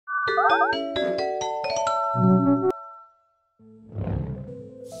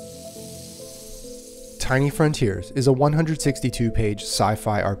Tiny Frontiers is a 162-page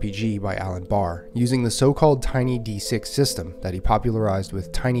sci-fi RPG by Bahr, using the so-called Tiny D6 system that he popularized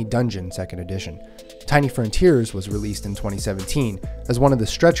with Tiny Dungeon 2nd Edition. Tiny Frontiers was released in 2017 as one of the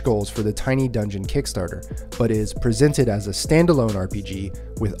stretch goals for the Tiny Dungeon Kickstarter, but is presented as a standalone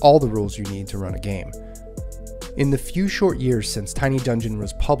RPG with all the rules you need to run a game. In the few short years since Tiny Dungeon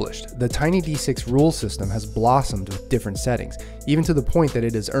was published, the Tiny D6 rule system has blossomed with different settings, even to the point that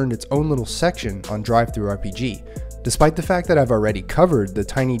it has earned its own little section on DrivethruRPG. Despite the fact that I've already covered the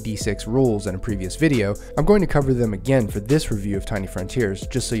Tiny D6 rules in a previous video, I'm going to cover them again for this review of Tiny Frontiers,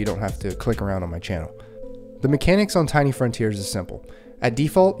 just so you don't have to click around on my channel. The mechanics on Tiny Frontiers is simple. At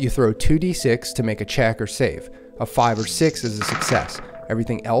default, you throw 2d6 to make a check or save. A 5 or 6 is a success.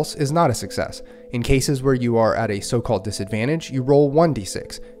 Everything else is not a success. In cases where you are at a so-called disadvantage, you roll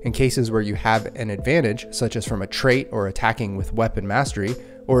 1d6. In cases where you have an advantage, such as from a trait or attacking with weapon mastery,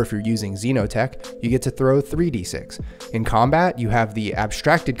 or if you're using Xenotech, you get to throw 3d6. In combat, you have the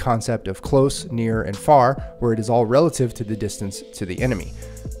abstracted concept of close, near, and far, where it is all relative to the distance to the enemy.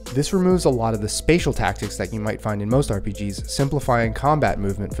 This removes a lot of the spatial tactics that you might find in most RPGs, simplifying combat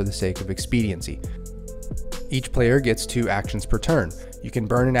movement for the sake of expediency. Each player gets 2 actions per turn. You can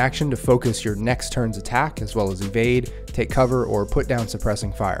burn an action to focus your next turn's attack, as well as evade, take cover, or put down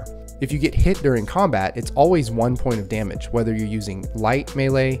suppressing fire. If you get hit during combat, it's always 1 point of damage, whether you're using light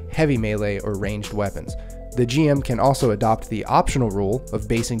melee, heavy melee, or ranged weapons. The GM can also adopt the optional rule of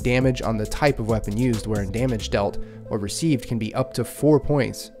basing damage on the type of weapon used, wherein damage dealt or received can be up to 4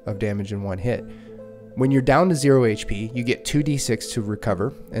 points of damage in one hit. When you're down to 0 HP, you get 2d6 to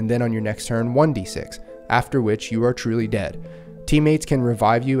recover, and then on your next turn 1d6, after which you are truly dead. Teammates can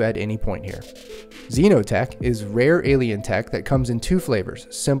revive you at any point here. Xenotech is rare alien tech that comes in 2 flavors,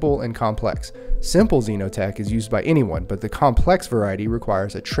 simple and complex. Simple Xenotech is used by anyone, but the complex variety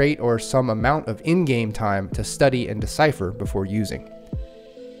requires a trait or some amount of in-game time to study and decipher before using.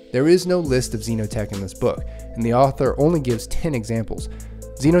 There is no list of Xenotech in this book, and the author only gives 10 examples.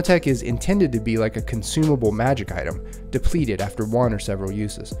 Xenotech is intended to be like a consumable magic item, depleted after 1 or several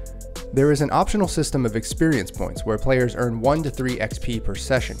uses. There is an optional system of experience points where players earn 1 to 3 XP per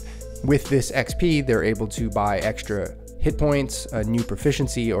session. With this XP, they're able to buy extra hit points, a new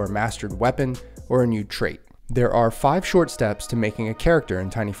proficiency or mastered weapon, or a new trait. There are 5 short steps to making a character in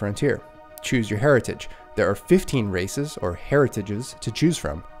Tiny Frontier. Choose your heritage. There are 15 races or heritages to choose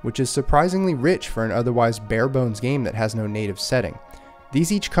from, which is surprisingly rich for an otherwise bare-bones game that has no native setting.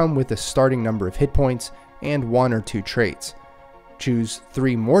 These each come with a starting number of hit points and 1 or 2 traits. Choose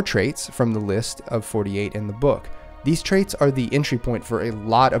 3 more traits from the list of 48 in the book. These traits are the entry point for a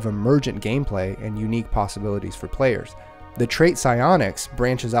lot of emergent gameplay and unique possibilities for players. The trait psionics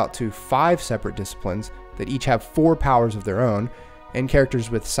branches out to 5 separate disciplines that each have 4 powers of their own, and characters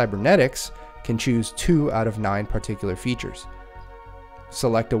with cybernetics can choose 2 out of 9 particular features.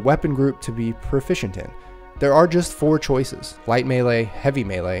 Select a weapon group to be proficient in. There are just 4 choices: light melee, heavy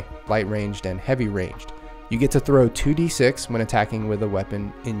melee, light ranged, and heavy ranged. You get to throw 2d6 when attacking with a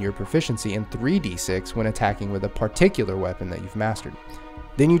weapon in your proficiency and 3d6 when attacking with a particular weapon that you've mastered.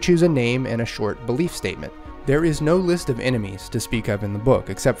 Then you choose a name and a short belief statement. There is no list of enemies to speak of in the book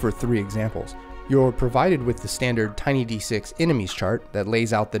except for 3 examples. You're provided with the standard Tiny D6 enemies chart that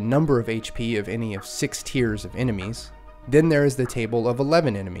lays out the number of HP of any of 6 tiers of enemies. Then there is the table of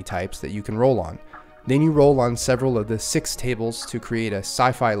 11 enemy types that you can roll on. Then you roll on several of the 6 tables to create a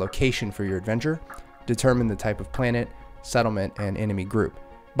sci-fi location for your adventure. Determine the type of planet, settlement, and enemy group.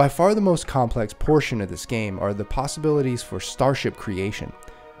 By far the most complex portion of this game are the possibilities for starship creation.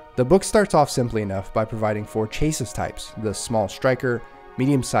 The book starts off simply enough by providing 4 chassis types: the small striker,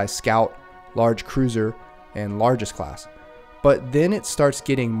 medium-sized scout, large cruiser, and largest class. But then it starts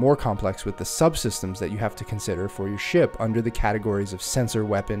getting more complex with the subsystems that you have to consider for your ship under the categories of sensor,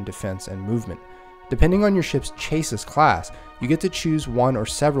 weapon, defense, and movement. Depending on your ship's chassis class, you get to choose 1 or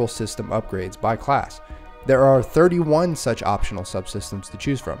several system upgrades by class. There are 31 such optional subsystems to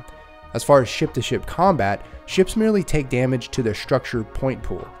choose from. As far as ship-to-ship combat, ships merely take damage to their structure point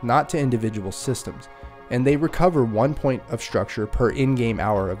pool, not to individual systems, and they recover 1 point of structure per in-game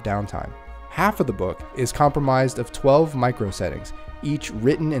hour of downtime. Half of the book is comprised of 12 micro settings, each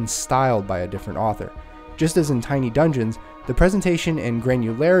written and styled by a different author. Just as in Tiny Dungeons, the presentation and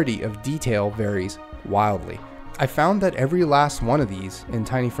granularity of detail varies wildly. I found that every last one of these in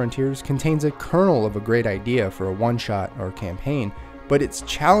Tiny Frontiers contains a kernel of a great idea for a one-shot or campaign, but it's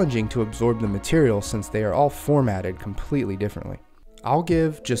challenging to absorb the material since they are all formatted completely differently. I'll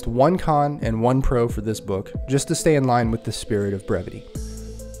give just 1 con and 1 pro for this book, just to stay in line with the spirit of brevity.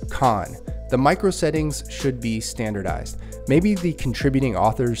 Con: the micro settings should be standardized. Maybe the contributing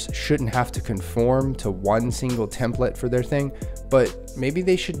authors shouldn't have to conform to one single template for their thing, but maybe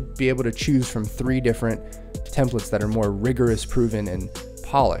they should be able to choose from 3 different templates that are more rigorous, proven, and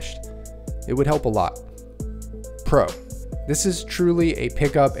polished. It would help a lot. Pro: this is truly a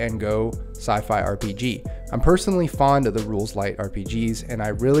pick up and go sci-fi RPG. I'm personally fond of the rules-light RPGs, and I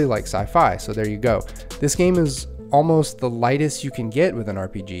really like sci-fi, so there you go. This game is almost the lightest you can get with an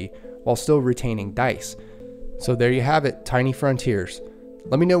RPG, while still retaining dice. So there you have it, Tiny Frontiers.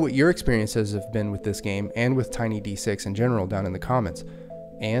 Let me know what your experiences have been with this game and with Tiny D6 in general down in the comments.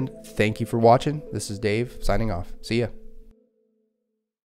 And thank you for watching. This is Dave signing off. See ya.